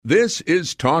This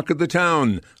is Talk of the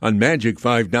Town on Magic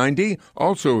 590,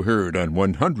 also heard on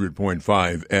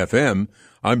 100.5 FM.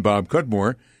 I'm Bob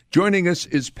Cudmore. Joining us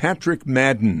is Patrick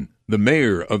Madden, the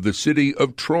mayor of the city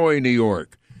of Troy, New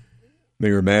York.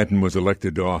 Mayor Madden was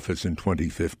elected to office in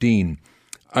 2015.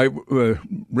 I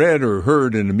read or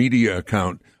heard in a media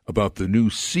account about the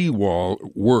new seawall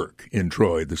work in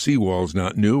Troy. The seawall's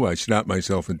not new. I stopped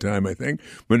myself in time, I think,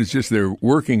 but it's just they're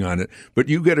working on it. But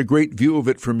you get a great view of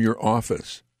it from your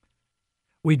office.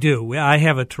 We do. I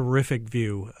have a terrific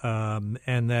view, and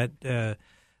that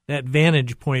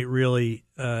vantage point really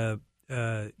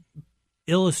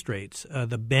illustrates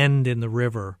the bend in the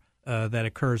river that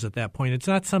occurs at that point. It's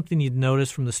not something you'd notice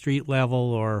from the street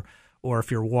level or if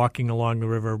you're walking along the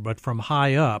river, but from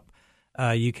high up,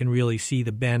 you can really see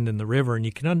the bend in the river, and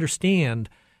you can understand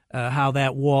how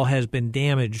that wall has been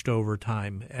damaged over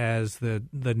time as the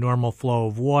normal flow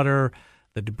of water,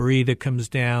 the debris that comes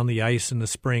down, the ice in the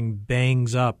spring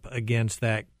bangs up against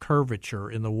that curvature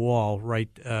in the wall right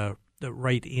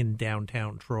in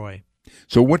downtown Troy.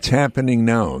 So what's happening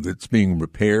now? That's being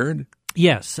repaired?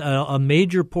 Yes, a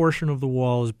major portion of the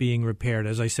wall is being repaired.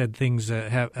 As I said, things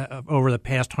have over the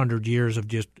past 100 years have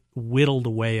just whittled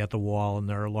away at the wall, and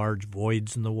there are large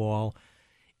voids in the wall.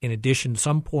 In addition,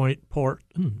 some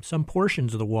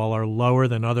portions of the wall are lower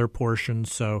than other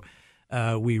portions, so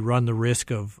we run the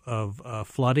risk of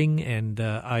flooding, and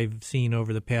I've seen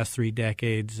over the past 3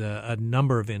 decades a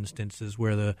number of instances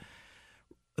where the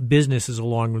businesses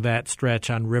along that stretch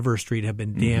on River Street have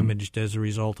been damaged as a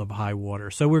result of high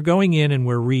water. So we're going in and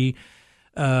we're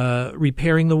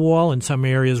repairing the wall. In some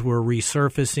areas we're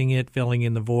resurfacing it, filling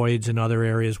in the voids. In other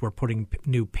areas we're putting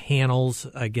new panels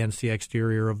against the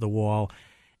exterior of the wall.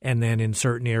 And then in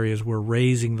certain areas, we're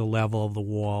raising the level of the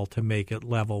wall to make it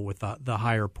level with the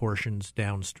higher portions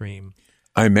downstream.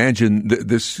 I imagine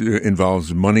this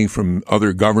involves money from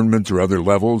other governments or other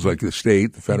levels, like the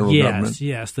state, the federal government?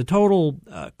 Yes. The total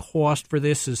cost for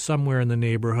this is somewhere in the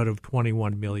neighborhood of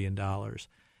 $21 million.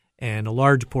 And a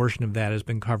large portion of that has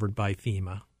been covered by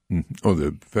FEMA. Mm-hmm. Oh,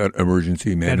 the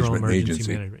Emergency Management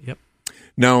Agency. Yep.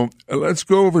 Now, let's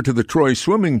go over to the Troy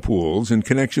swimming pools. In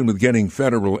connection with getting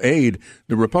federal aid,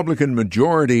 the Republican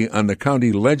majority on the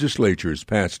county legislatures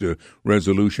passed a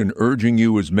resolution urging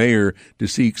you as mayor to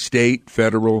seek state,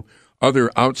 federal, other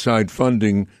outside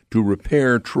funding to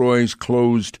repair Troy's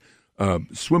closed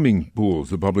swimming pools,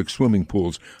 the public swimming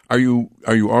pools. Are you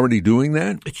already doing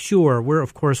that? Sure. We're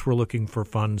looking for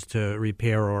funds to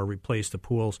repair or replace the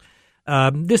pools.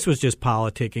 This was just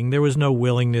politicking. There was no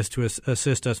willingness to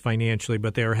assist us financially,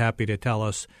 but they were happy to tell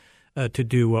us to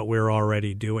do what we're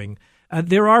already doing.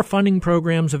 There are funding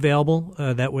programs available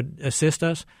that would assist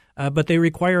us, but they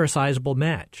require a sizable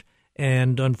match.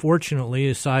 And unfortunately,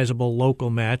 a sizable local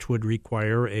match would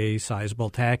require a sizable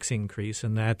tax increase,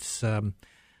 and that's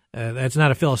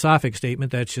not a philosophic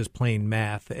statement. That's just plain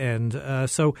math. And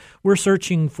so we're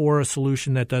searching for a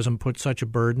solution that doesn't put such a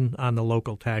burden on the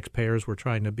local taxpayers. We're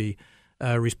trying to be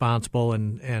responsible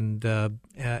and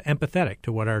empathetic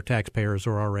to what our taxpayers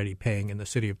are already paying in the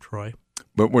city of Troy.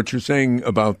 But what you're saying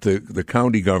about the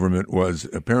county government was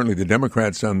apparently the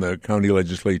Democrats on the county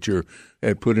legislature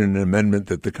had put in an amendment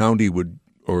that the county would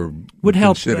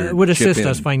help, would assist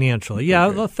us in. Financially. Yeah,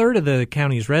 Okay. A third of the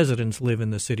county's residents live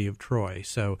in the city of Troy.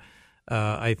 So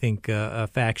I think a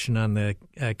faction on the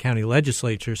county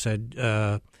legislature said,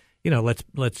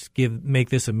 let's make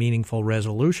this a meaningful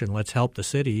resolution. Let's help the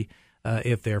city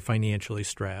if they're financially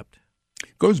strapped.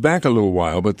 Goes back a little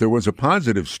while, but there was a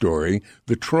positive story.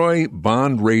 The Troy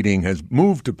bond rating has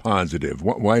moved to positive.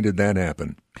 Why did that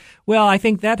happen? Well, I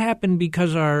think that happened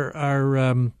because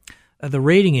the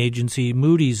rating agency,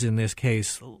 Moody's in this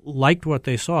case, liked what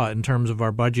they saw in terms of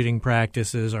our budgeting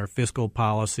practices, our fiscal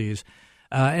policies,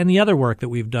 and the other work that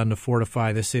we've done to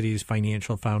fortify the city's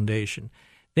financial foundation.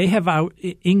 They have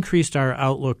increased our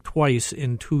outlook twice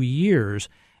in 2 years,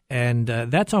 and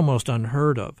that's almost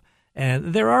unheard of.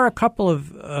 And there are a couple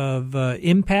of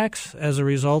impacts as a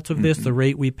result of this. The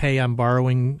rate we pay on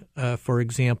borrowing, for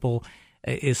example,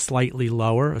 is slightly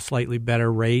lower, a slightly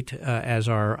better rate as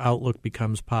our outlook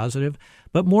becomes positive.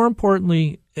 But more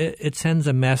importantly, it sends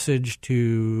a message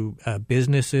to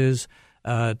businesses,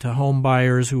 to home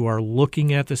buyers who are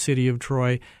looking at the city of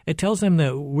Troy. It tells them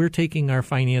that we're taking our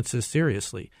finances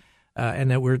seriously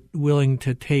and that we're willing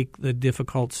to take the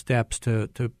difficult steps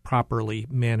to properly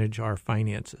manage our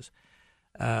finances.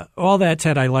 All that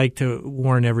said, I like to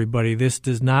warn everybody, this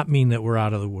does not mean that we're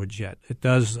out of the woods yet. It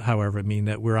does, however, mean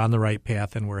that we're on the right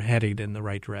path and we're headed in the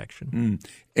right direction.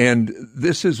 And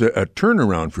this is a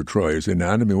turnaround for Troy, is it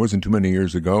not? I mean, it wasn't too many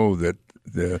years ago that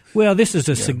Well, this is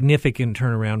a significant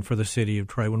turnaround for the city of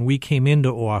Troy. When we came into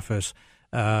office,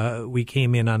 we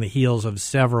came in on the heels of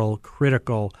several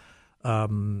critical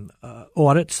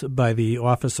audits by the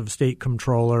Office of State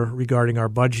Comptroller regarding our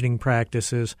budgeting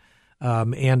practices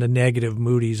and a negative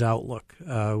Moody's outlook.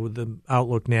 The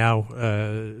outlook now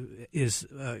is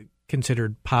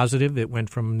considered positive. It went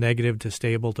from negative to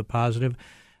stable to positive.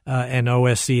 And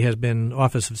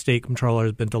Office of State Comptroller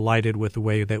has been delighted with the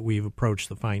way that we've approached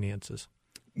the finances.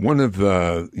 One of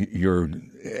your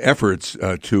efforts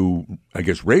to, I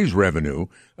guess, raise revenue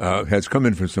has come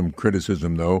in for some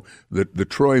criticism, though, the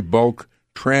Troy bulk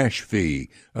trash fee.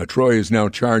 Troy is now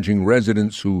charging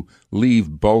residents who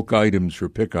leave bulk items for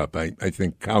pickup, I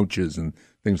think couches and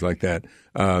things like that,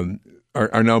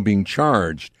 are now being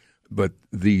charged. But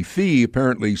the fee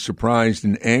apparently surprised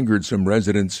and angered some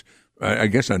residents, I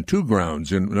guess on two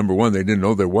grounds. And number one, they didn't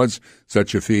know there was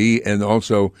such a fee, and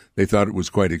also they thought it was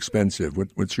quite expensive.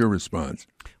 What's your response?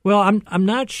 Well, I'm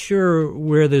not sure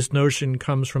where this notion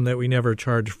comes from that we never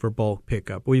charge for bulk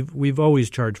pickup. We've always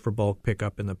charged for bulk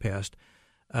pickup in the past.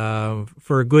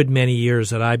 For a good many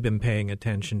years that I've been paying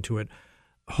attention to it,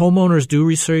 homeowners do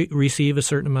receive a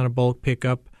certain amount of bulk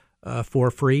pickup for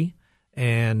free,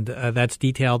 and that's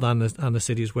detailed on the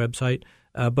city's website.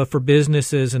 But for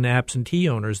businesses and absentee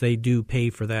owners, they do pay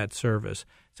for that service.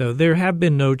 So there have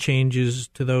been no changes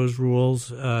to those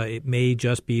rules. It may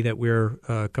just be that we're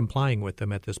complying with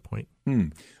them at this point.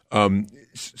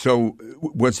 So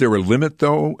was there a limit,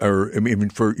 though? Or I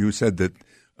mean, you said that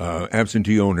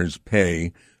absentee owners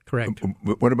pay. Correct.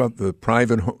 What about the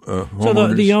private homeowners?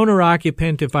 So the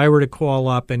owner-occupant, if I were to call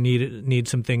up and need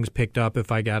some things picked up, if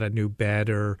I got a new bed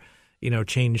or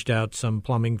changed out some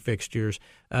plumbing fixtures,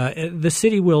 the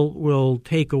city will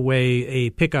take away a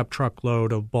pickup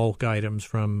truckload of bulk items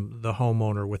from the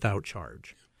homeowner without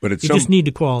charge. But you just need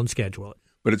to call and schedule it.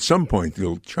 But at some point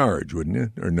you'll charge, wouldn't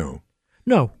it, or no?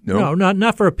 No,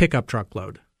 not for a pickup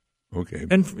truckload. Okay.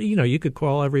 And you could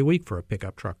call every week for a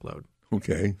pickup truckload.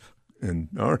 Okay. And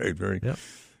all right, very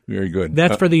good.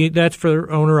 That's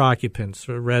for owner occupants,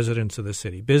 for residents of the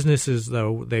city. Businesses,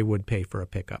 though, they would pay for a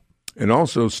pickup. And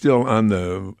also, still on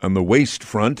the waste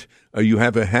front, you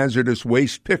have a hazardous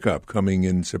waste pickup coming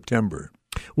in September.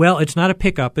 Well, it's not a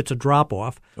pickup; it's a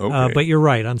drop-off. Okay. But you're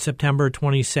right. On September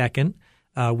 22nd,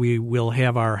 we will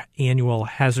have our annual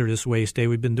Hazardous Waste Day.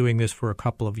 We've been doing this for a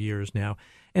couple of years now,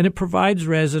 and it provides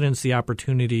residents the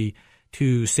opportunity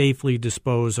to safely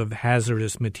dispose of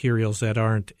hazardous materials that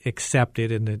aren't accepted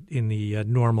in the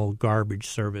normal garbage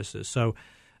services. So.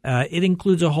 It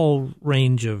includes a whole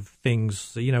range of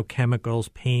things, chemicals,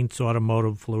 paints,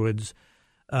 automotive fluids,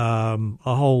 a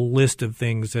whole list of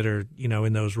things that are,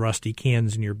 in those rusty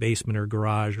cans in your basement or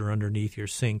garage or underneath your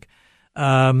sink,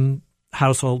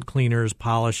 household cleaners,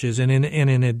 polishes. And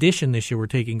in addition, this year we're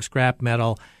taking scrap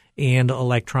metal and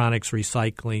electronics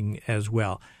recycling as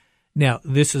well. Now,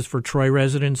 this is for Troy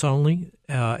residents only.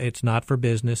 It's not for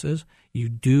businesses. You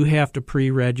do have to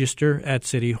pre-register at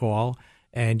City Hall,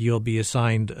 and you'll be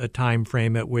assigned a time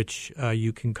frame at which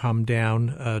you can come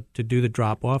down to do the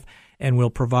drop-off, and we'll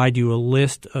provide you a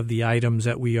list of the items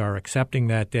that we are accepting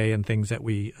that day and things that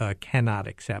we cannot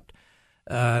accept.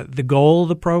 The goal of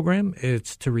the program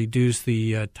is to reduce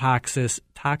the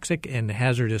toxic and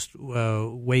hazardous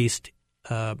waste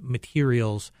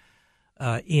materials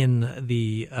in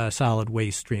the solid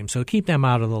waste stream. So keep them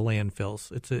out of the landfills.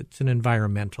 It's an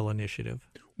environmental initiative.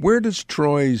 Where does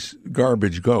Troy's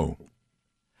garbage go?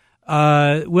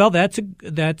 Well, that's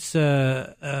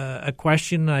a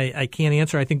question I can't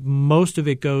answer. I think most of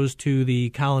it goes to the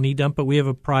Colony dump, but we have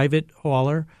a private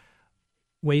hauler,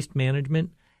 Waste Management,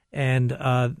 and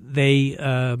they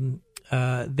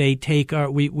take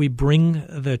we bring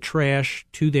the trash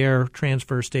to their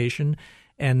transfer station,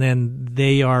 and then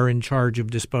they are in charge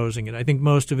of disposing it. I think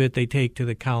most of it they take to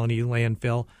the Colony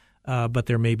landfill. But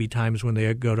there may be times when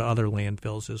they go to other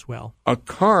landfills as well. A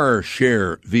car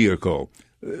share vehicle.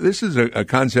 This is a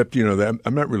concept, that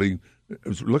I'm not really – I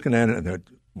was looking at it and I thought,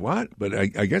 what? But I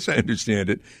guess I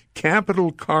understand it.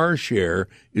 Capital Car Share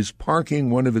is parking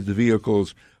one of its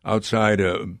vehicles outside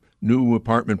a new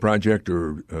apartment project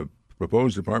or a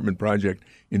proposed apartment project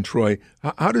in Troy.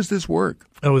 How does this work?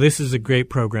 Oh, this is a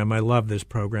great program. I love this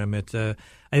program. I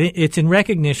think it's in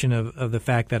recognition of the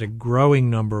fact that a growing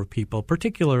number of people,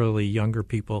 particularly younger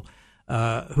people,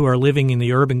 who are living in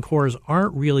the urban cores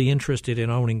aren't really interested in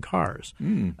owning cars.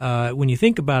 When you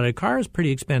think about it, a car is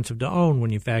pretty expensive to own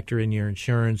when you factor in your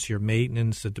insurance, your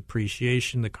maintenance, the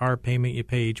depreciation, the car payment you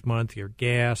pay each month, your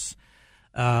gas,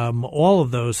 all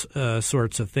of those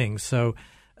sorts of things. So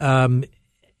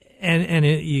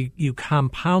you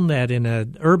compound that in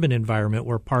an urban environment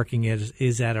where parking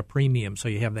is at a premium. So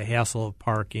you have the hassle of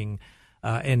parking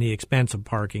and the expense of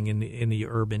parking in the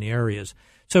urban areas.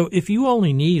 So if you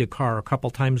only need a car a couple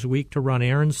times a week to run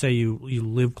errands, say you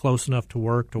live close enough to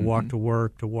work, to walk to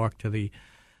work, to walk to the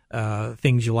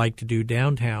things you like to do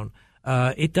downtown,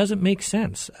 it doesn't make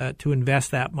sense to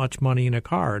invest that much money in a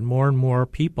car. And more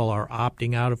people are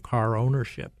opting out of car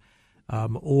ownership,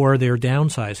 or they're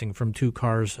downsizing from 2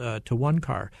 cars to 1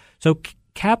 car. So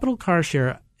Capital Car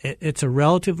Share, it's a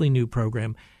relatively new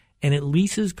program, and it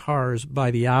leases cars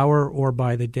by the hour or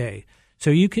by the day. So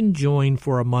you can join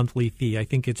for a monthly fee. I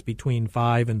think it's between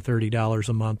 $5 and $30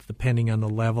 a month, depending on the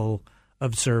level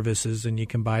of services, and you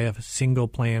can buy a single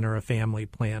plan or a family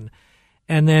plan.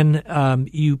 And then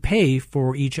you pay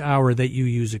for each hour that you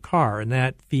use a car, and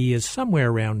that fee is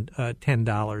somewhere around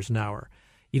 $10 an hour.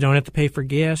 You don't have to pay for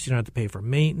gas. You don't have to pay for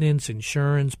maintenance,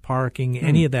 insurance, parking,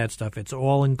 any of that stuff. It's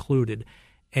all included.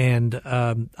 And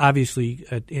obviously,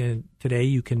 today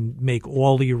you can make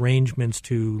all the arrangements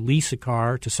to lease a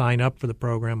car, to sign up for the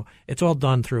program. It's all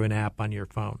done through an app on your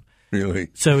phone. Really?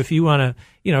 So if you want to,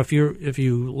 if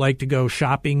you like to go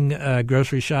shopping,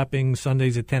 grocery shopping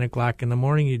Sundays at 10 o'clock in the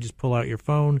morning, you just pull out your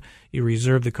phone, you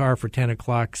reserve the car for 10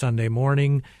 o'clock Sunday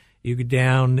morning. You go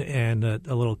down and a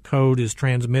little code is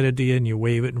transmitted to you, and you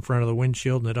wave it in front of the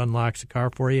windshield, and it unlocks the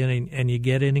car for you, and you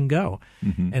get in and go.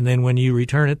 Mm-hmm. And then when you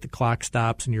return it, the clock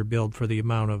stops, and you're billed for the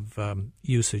amount of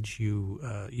usage you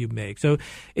make. So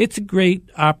it's a great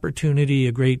opportunity,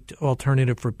 a great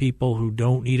alternative for people who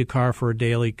don't need a car for a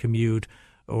daily commute,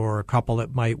 or a couple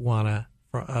that might want to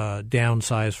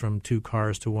downsize from 2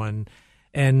 cars to 1.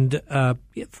 And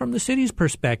from the city's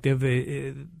perspective,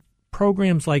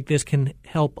 programs like this can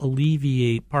help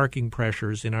alleviate parking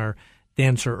pressures in our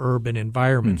denser urban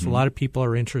environments. Mm-hmm. A lot of people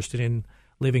are interested in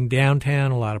living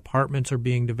downtown. A lot of apartments are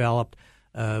being developed.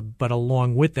 But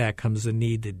along with that comes the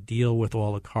need to deal with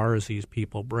all the cars these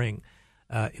people bring.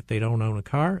 If they don't own a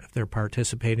car, if they're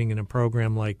participating in a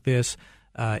program like this,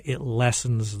 it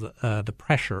lessens the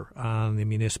pressure on the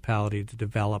municipality to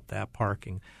develop that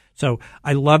parking. So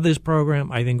I love this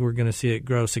program. I think we're going to see it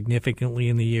grow significantly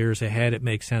in the years ahead. It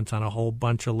makes sense on a whole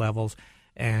bunch of levels.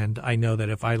 And I know that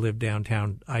if I lived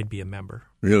downtown, I'd be a member.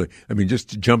 Really? I mean,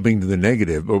 just jumping to the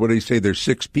negative, but what do you say? There's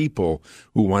 6 people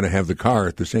who want to have the car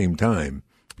at the same time.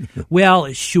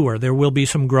 Well, sure, there will be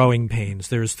some growing pains.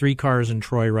 There's 3 cars in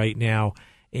Troy right now,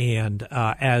 and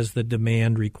as the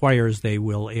demand requires, they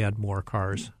will add more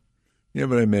cars. Yeah,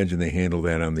 but I imagine they handle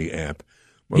that on the app.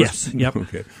 Well, yes. Yep.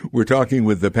 Okay. We're talking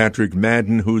with Patrick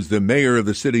Madden, who's the mayor of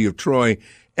the city of Troy.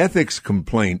 Ethics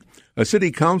complaint. A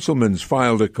city councilman's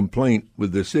filed a complaint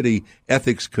with the City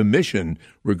Ethics Commission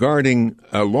regarding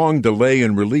a long delay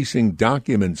in releasing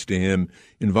documents to him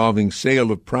involving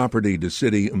sale of property to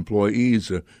city employees,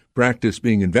 a practice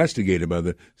being investigated by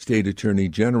the state attorney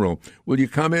general. Will you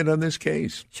comment on this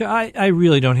case? Sure. I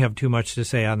really don't have too much to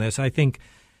say on this. I think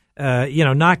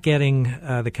not getting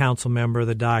the council member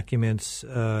the documents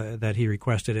that he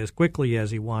requested as quickly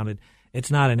as he wanted, it's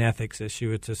not an ethics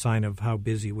issue. It's a sign of how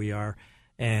busy we are,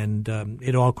 and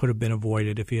it all could have been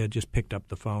avoided if he had just picked up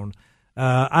the phone.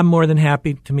 I'm more than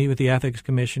happy to meet with the Ethics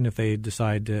Commission if they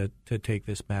decide to take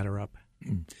this matter up.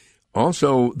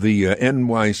 Also, the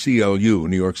NYCLU,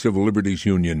 New York Civil Liberties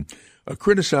Union,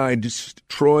 criticized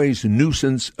Troy's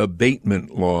nuisance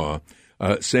abatement law,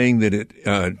 saying that it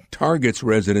targets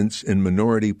residents in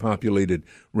minority-populated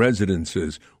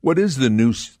residences. What is the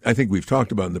nuisance? I think we've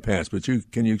talked about in the past, but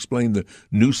can you explain the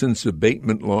nuisance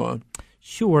abatement law?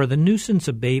 Sure. The nuisance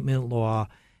abatement law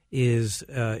is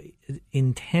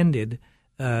intended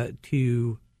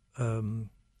to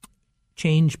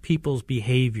change people's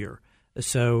behavior.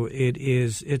 So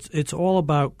it's all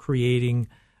about creating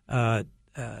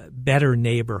better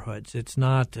neighborhoods. It's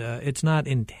not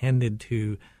intended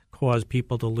to cause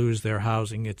people to lose their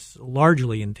housing. It's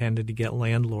largely intended to get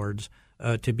landlords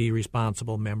to be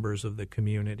responsible members of the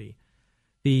community.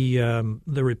 The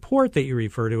report that you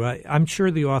refer to, I'm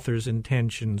sure the author's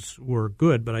intentions were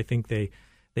good, but I think they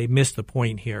missed the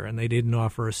point here, and they didn't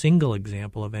offer a single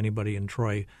example of anybody in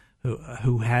Troy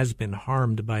who has been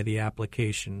harmed by the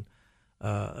application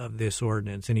of this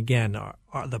ordinance. And again,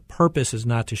 the purpose is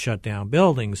not to shut down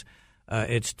buildings.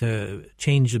 It's to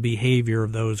change the behavior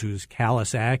of those whose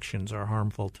callous actions are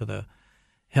harmful to the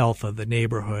health of the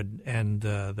neighborhood and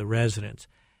the residents.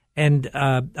 And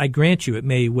I grant you, it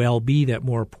may well be that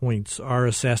more points are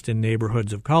assessed in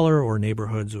neighborhoods of color or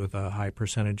neighborhoods with a high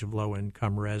percentage of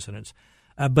low-income residents.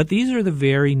 But these are the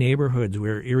very neighborhoods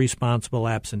where irresponsible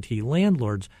absentee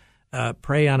landlords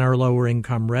prey on our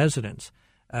lower-income residents.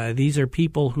 These are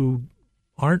people who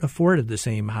aren't afforded the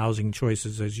same housing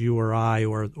choices as you or I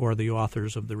or the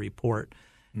authors of the report.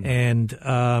 And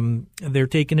they're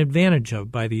taken advantage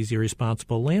of by these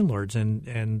irresponsible landlords,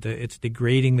 and it's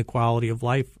degrading the quality of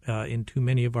life in too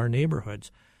many of our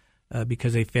neighborhoods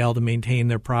because they fail to maintain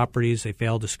their properties, they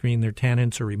fail to screen their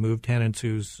tenants or remove tenants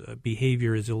whose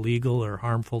behavior is illegal or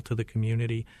harmful to the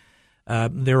community.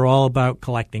 They're all about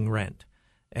collecting rent.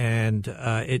 And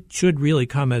it should really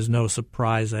come as no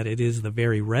surprise that it is the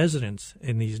very residents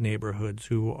in these neighborhoods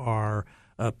who are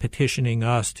petitioning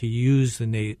us to use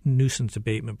the nuisance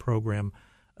abatement program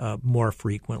more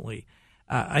frequently.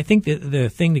 I think that the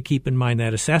thing to keep in mind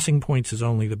that assessing points is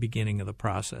only the beginning of the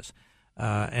process.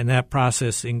 And that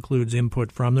process includes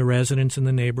input from the residents in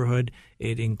the neighborhood.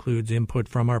 It includes input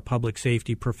from our public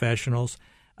safety professionals.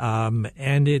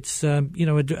 And it's,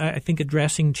 I think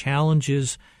addressing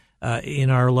challenges in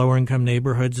our lower-income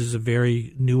neighborhoods is a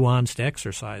very nuanced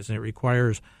exercise, and it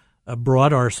requires a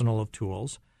broad arsenal of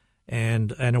tools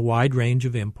and a wide range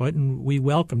of input, and we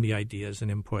welcome the ideas and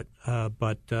input.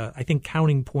 But I think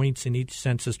counting points in each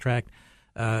census tract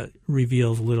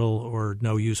reveals little or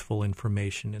no useful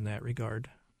information in that regard.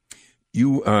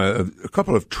 A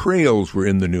couple of trails were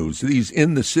in the news. These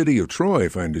in the city of Troy,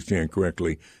 if I understand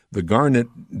correctly, the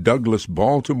Garnet Douglas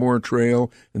Baltimore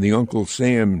Trail and the Uncle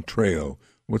Sam Trail.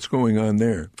 What's going on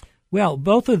there? Well,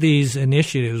 both of these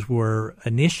initiatives were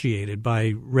initiated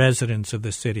by residents of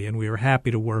the city, and we were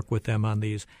happy to work with them on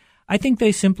these. I think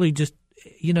they simply just,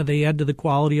 they add to the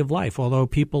quality of life. Although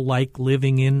people like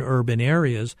living in urban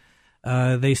areas,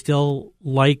 they still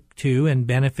like to and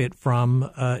benefit from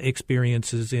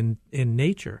experiences in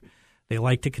nature. They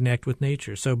like to connect with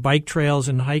nature. So bike trails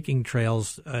and hiking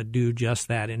trails do just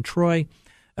that. In Troy,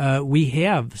 we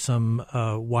have some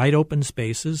wide open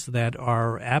spaces that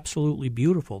are absolutely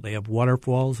beautiful. They have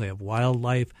waterfalls, they have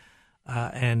wildlife,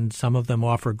 and some of them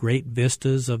offer great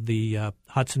vistas of the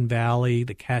Hudson Valley,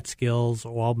 the Catskills,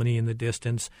 Albany in the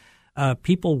distance.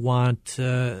 People want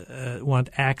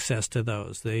access to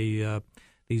those. These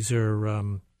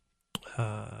are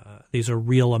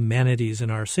real amenities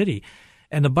in our city.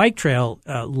 And the bike trail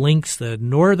links the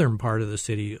northern part of the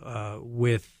city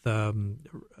with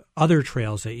other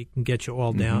trails that can get you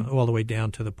all the way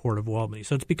down to the Port of Albany.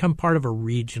 So it's become part of a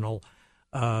regional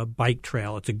bike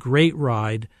trail. It's a great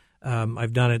ride.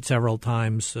 I've done it several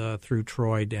times through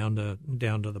Troy down to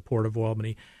the Port of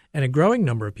Albany. And a growing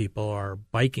number of people are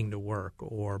biking to work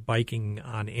or biking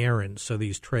on errands. So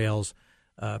these trails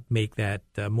make that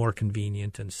more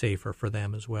convenient and safer for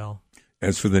them as well.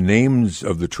 As for the names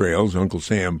of the trails, Uncle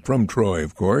Sam from Troy,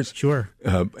 of course. Sure.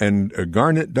 And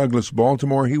Garnet Douglas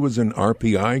Baltimore, he was an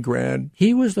RPI grad?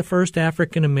 He was the first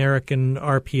African-American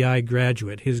RPI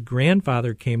graduate. His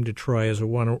grandfather came to Troy as a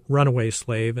runaway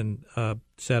slave and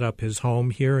set up his home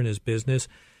here and his business.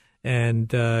 And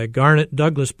Garnet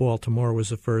Douglas Baltimore was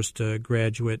the first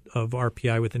graduate of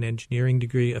RPI with an engineering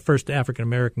degree, first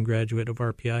African-American graduate of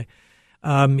RPI.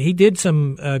 He did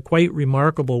some quite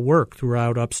remarkable work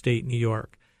throughout upstate New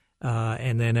York.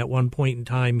 And then at one point in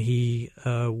time, he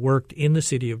worked in the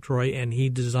city of Troy, and he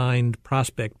designed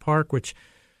Prospect Park, which,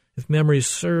 if memory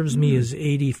serves me, is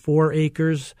 84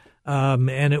 acres.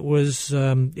 And it was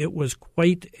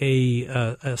quite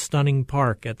a stunning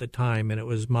park at the time, and it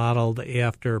was modeled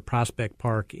after Prospect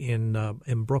Park in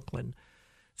Brooklyn.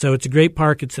 So it's a great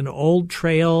park. It's an old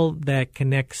trail that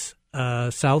connects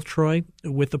South Troy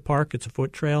with the park. It's a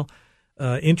foot trail.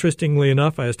 Interestingly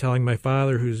enough, I was telling my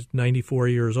father, who's 94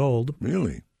 years old,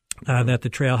 really, that the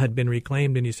trail had been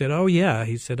reclaimed, and he said, "Oh yeah,"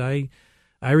 he said, "I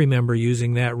remember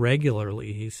using that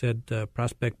regularly." He said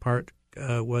Prospect Park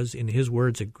was, in his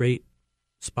words, a great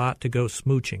spot to go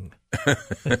smooching.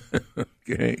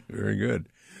 Okay, very good.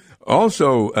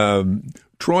 Also,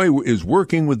 Troy is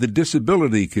working with the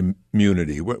disability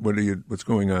community. What's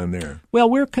going on there? Well,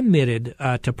 we're committed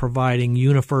to providing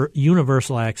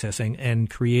universal access and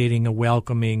creating a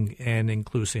welcoming and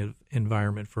inclusive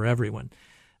environment for everyone.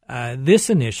 In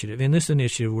this initiative,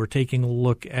 we're taking a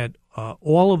look at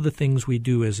all of the things we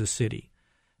do as a city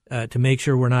to make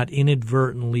sure we're not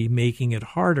inadvertently making it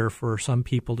harder for some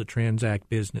people to transact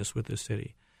business with the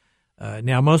city.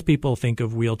 Now, most people think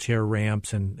of wheelchair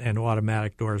ramps and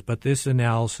automatic doors, but this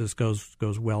analysis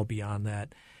goes well beyond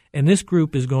that. And this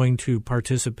group is going to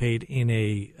participate in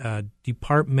a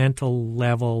departmental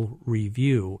level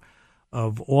review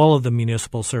of all of the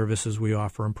municipal services we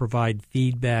offer and provide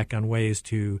feedback on ways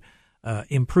to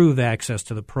improve access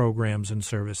to the programs and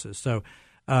services. So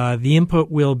the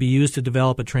input will be used to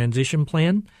develop a transition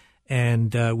plan.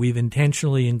 And we've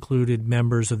intentionally included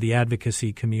members of the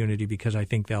advocacy community because I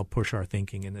think they'll push our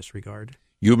thinking in this regard.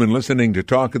 You've been listening to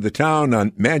Talk of the Town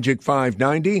on Magic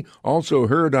 590, also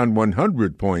heard on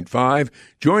 100.5.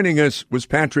 Joining us was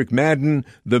Patrick Madden,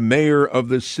 the mayor of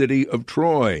the city of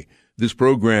Troy. This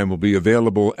program will be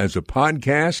available as a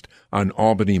podcast on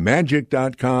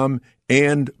albanymagic.com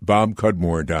and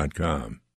bobcudmore.com.